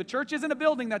will say, well, the church isn't a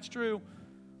building. That's true.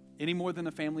 Any more than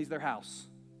a family's their house.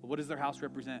 But what does their house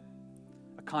represent?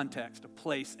 A context, a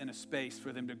place, and a space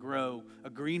for them to grow, a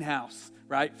greenhouse,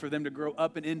 right? For them to grow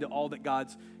up and into all that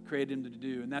God's created them to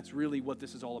do. And that's really what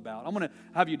this is all about. I'm going to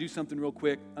have you do something real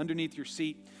quick. Underneath your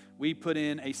seat, we put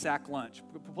in a sack lunch.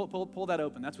 Pull that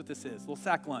open. That's what this is, a little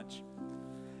sack lunch.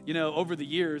 You know, over the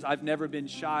years, I've never been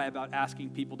shy about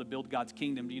asking people to build God's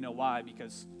kingdom. Do you know why?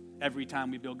 Because every time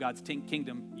we build God's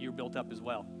kingdom, you're built up as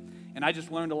well. And I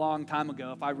just learned a long time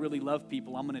ago, if I really love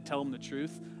people, I'm going to tell them the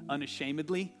truth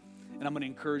unashamedly, and I'm going to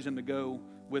encourage them to go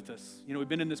with us. You know, we've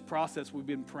been in this process. We've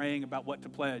been praying about what to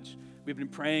pledge. We've been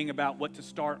praying about what to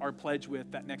start our pledge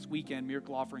with that next weekend,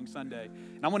 Miracle Offering Sunday.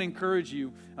 And I want to encourage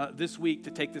you this week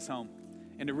to take this home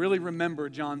and to really remember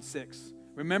John 6.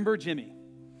 Remember Jimmy.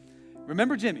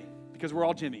 Remember Jimmy, because we're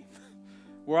all Jimmy.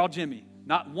 We're all Jimmy.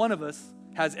 Not one of us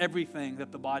has everything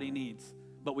that the body needs,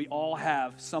 but we all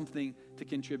have something to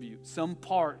contribute, some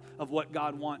part of what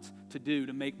God wants to do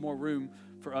to make more room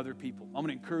for other people. I'm going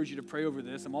to encourage you to pray over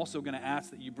this. I'm also going to ask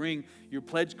that you bring your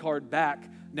pledge card back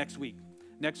next week.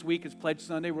 Next week is Pledge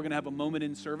Sunday. We're going to have a moment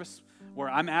in service where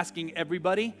I'm asking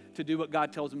everybody to do what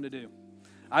God tells them to do.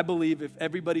 I believe if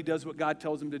everybody does what God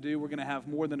tells them to do, we're going to have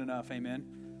more than enough, amen,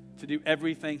 to do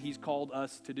everything He's called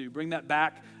us to do. Bring that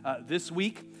back this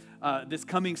week. This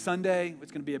coming Sunday,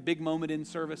 it's going to be a big moment in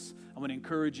service. I'm going to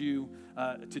encourage you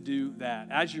to do that.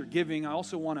 As you're giving, I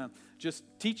also want to just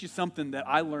teach you something that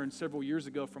I learned several years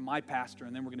ago from my pastor,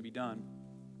 and then we're going to be done.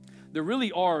 There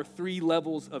really are 3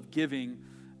 levels of giving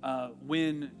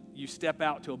when you step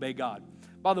out to obey God.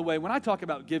 By the way, when I talk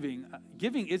about giving,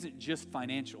 giving isn't just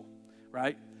financial,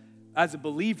 right? As a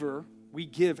believer, we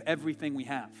give everything we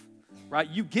have, right?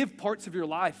 You give parts of your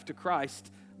life to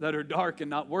Christ that are dark and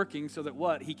not working so that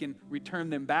what? He can return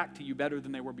them back to you better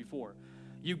than they were before.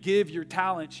 You give your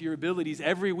talents, your abilities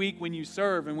every week when you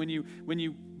serve and when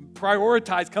you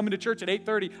prioritize coming to church at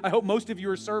 8:30. I hope most of you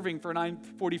are serving for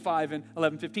 9:45 and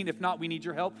 11:15. If not, we need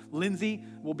your help. Lindsay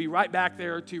will be right back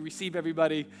there to receive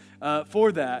everybody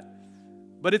for that.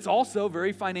 But it's also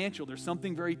very financial. There's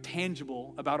something very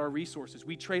tangible about our resources.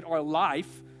 We trade our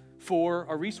life for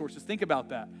our resources. Think about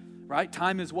that, right?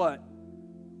 Time is what?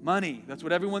 Money. That's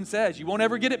what everyone says. You won't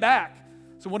ever get it back.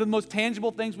 So one of the most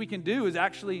tangible things we can do is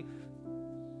actually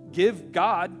give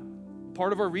God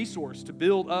part of our resource to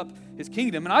build up His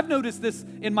kingdom. And I've noticed this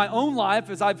in my own life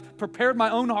as I've prepared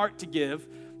my own heart to give.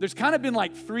 There's kind of been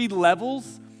like 3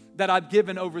 levels that I've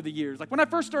given over the years. Like when I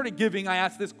first started giving, I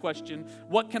asked this question,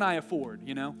 what can I afford,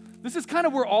 you know? This is kind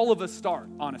of where all of us start,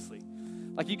 honestly.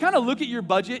 Like you kind of look at your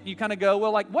budget and you kind of go,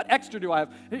 well, like what extra do I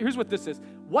have? Here's what this is.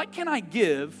 What can I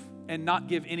give and not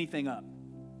give anything up?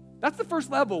 That's the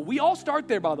first level. We all start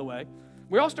there, by the way.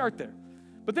 We all start there.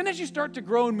 But then as you start to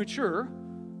grow and mature,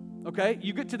 okay,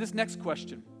 you get to this next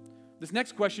question. This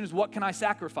next question is, what can I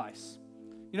sacrifice?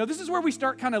 You know, this is where we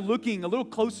start kind of looking a little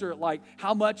closer at like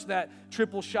how much that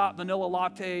triple shot vanilla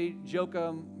latte,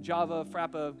 Joca, Java,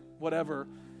 Frappa, whatever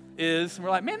is. And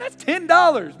we're like, man, that's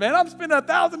 $10, man. I'm spending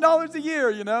 $1,000 a year,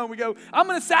 you know. And we go, I'm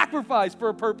going to sacrifice for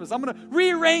a purpose. I'm going to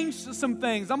rearrange some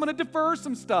things. I'm going to defer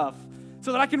some stuff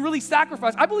so that I can really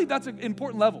sacrifice. I believe that's an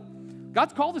important level.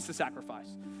 God's called us to sacrifice.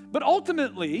 But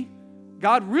ultimately,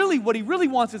 God really, what He really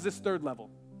wants is this 3rd level.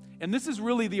 And this is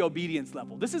really the obedience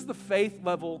level. This is the faith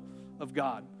level of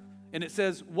God. And it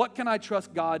says, what can I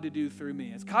trust God to do through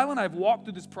me? As Kyle and I have walked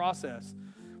through this process,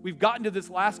 we've gotten to this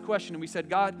last question and we said,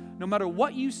 God, no matter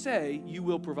what you say, you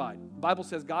will provide. The Bible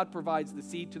says God provides the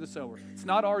seed to the sower. It's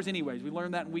not ours anyways. We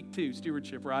learned that in week 2,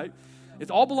 stewardship, right? It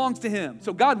all belongs to Him.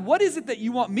 So God, what is it that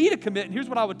you want me to commit? And here's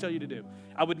what I would tell you to do.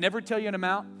 I would never tell you an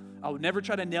amount. I would never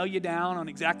try to nail you down on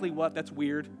exactly what. That's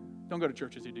weird. Don't go to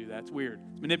churches who do that. It's weird.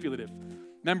 It's manipulative.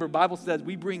 Remember, the Bible says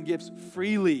we bring gifts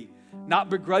freely, not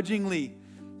begrudgingly,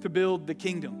 to build the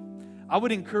kingdom. I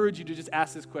would encourage you to just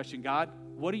ask this question, God,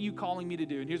 what are you calling me to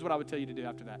do? And here's what I would tell you to do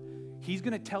after that. He's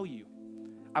going to tell you.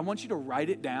 I want you to write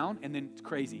it down, and then it's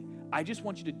crazy. I just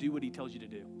want you to do what He tells you to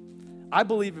do. I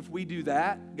believe if we do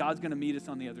that, God's going to meet us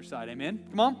on the other side. Amen?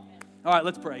 Come on. All right,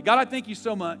 let's pray. God, I thank you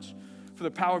so much for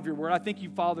the power of your word. I thank you,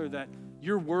 Father, that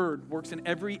your word works in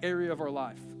every area of our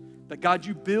life. That, God,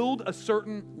 you build a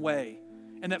certain way.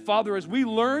 And that, Father, as we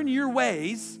learn your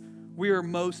ways, we are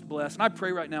most blessed. And I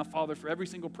pray right now, Father, for every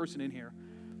single person in here,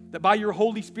 that by your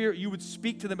Holy Spirit, you would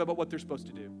speak to them about what they're supposed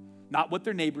to do. Not what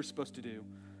their neighbor's supposed to do,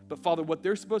 but, Father, what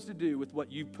they're supposed to do with what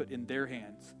you've put in their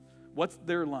hands. What's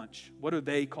their lunch? What are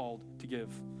they called to give,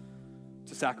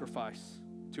 to sacrifice,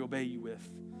 to obey you with?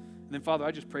 And then, Father,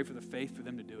 I just pray for the faith for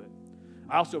them to do it.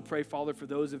 I also pray, Father, for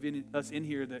those of us in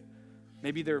here that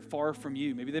maybe they're far from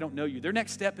you. Maybe they don't know you. Their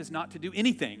next step is not to do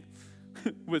anything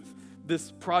with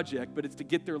this project, but it's to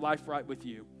get their life right with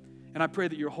you. And I pray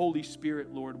that your Holy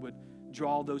Spirit, Lord, would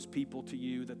draw those people to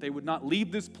you, that they would not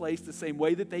leave this place the same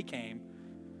way that they came.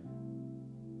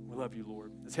 We love you,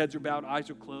 Lord. As heads are bowed, eyes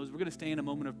are closed, we're going to stay in a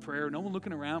moment of prayer. No one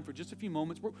looking around for just a few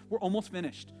moments. We're almost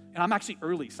finished. And I'm actually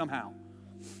early somehow.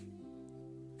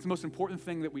 It's the most important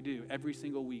thing that we do every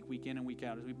single week, week in and week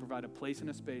out, is we provide a place and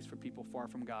a space for people far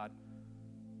from God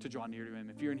to draw near to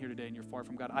him. If you're in here today and you're far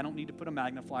from God, I don't need to put a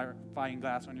magnifying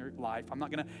glass on your life. I'm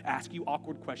not going to ask you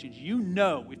awkward questions. You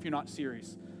know if you're not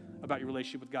serious about your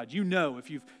relationship with God. You know if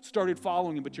you've started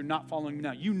following him, but you're not following him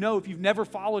now. You know if you've never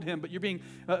followed him, but you're being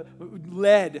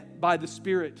led by the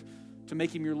Spirit to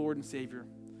make him your Lord and Savior.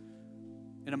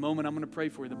 In a moment, I'm going to pray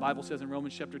for you. The Bible says in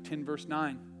Romans chapter 10, verse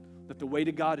 9, that the way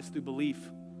to God is through belief,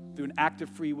 through an act of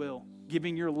free will,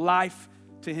 giving your life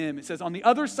to him. It says on the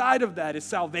other side of that is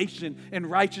salvation and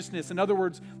righteousness. In other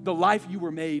words, the life you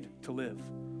were made to live.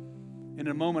 In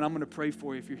a moment, I'm going to pray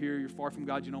for you. If you're here, you're far from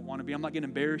God, you don't want to be. I'm not going to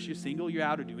embarrass you, single you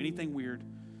out, or do anything weird.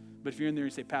 But if you're in there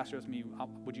and you say, Pastor, that's me,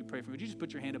 would you pray for me? Would you just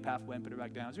put your hand up halfway and put it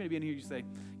back down? Is there anybody in here you say,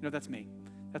 you know, that's me.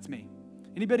 That's me.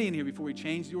 Anybody in here before we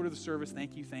change the order of the service,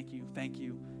 thank you, thank you, thank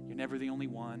you. You're never the only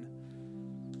one.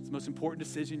 It's the most important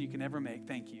decision you can ever make.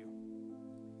 Thank you.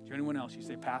 Is there anyone else? You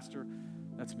say, Pastor,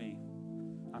 that's me.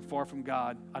 I'm far from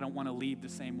God. I don't want to leave the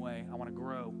same way. I want to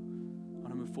grow. I want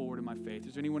to move forward in my faith.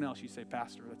 Is there anyone else? You say,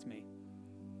 Pastor, that's me.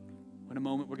 In a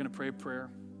moment, we're going to pray a prayer.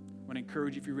 I want to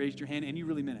encourage you, if you raised your hand and you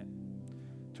really meant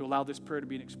it, to allow this prayer to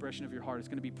be an expression of your heart. It's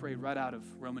going to be prayed right out of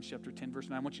Romans chapter 10, verse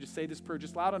 9. I want you to say this prayer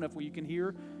just loud enough where you can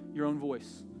hear your own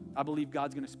voice. I believe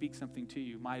God's going to speak something to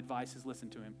you. My advice is listen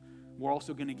to him. We're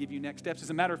also going to give you next steps. As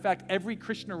a matter of fact, every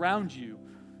Christian around you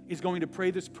is going to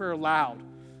pray this prayer loud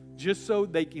just so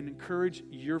they can encourage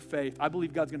your faith. I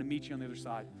believe God's going to meet you on the other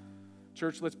side.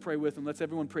 Church, let's pray with him. Let's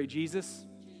everyone pray. Jesus,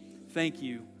 thank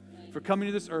you for coming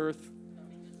to this earth,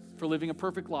 for living a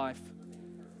perfect life.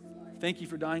 Thank you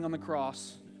for dying on the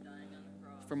cross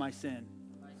for my sin.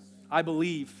 I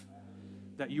believe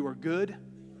that you are good,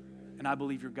 and I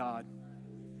believe you're God.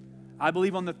 I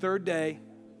believe on the third day,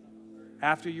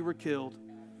 after you were killed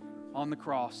on the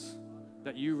cross,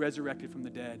 that you resurrected from the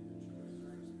dead.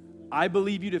 I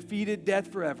believe you defeated death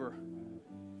forever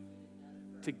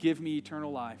to give me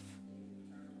eternal life.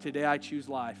 Today I choose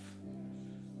life.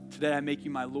 Today I make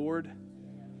you my Lord,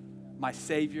 my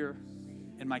Savior,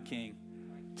 and my King.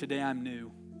 Today I'm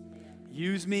new.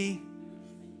 Use me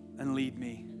and lead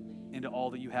me into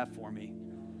all that you have for me.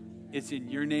 It's in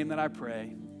your name that I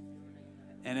pray.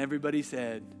 And everybody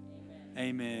said,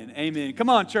 amen. Amen. Come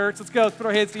on, church. Let's go. Let's put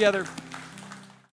our hands together.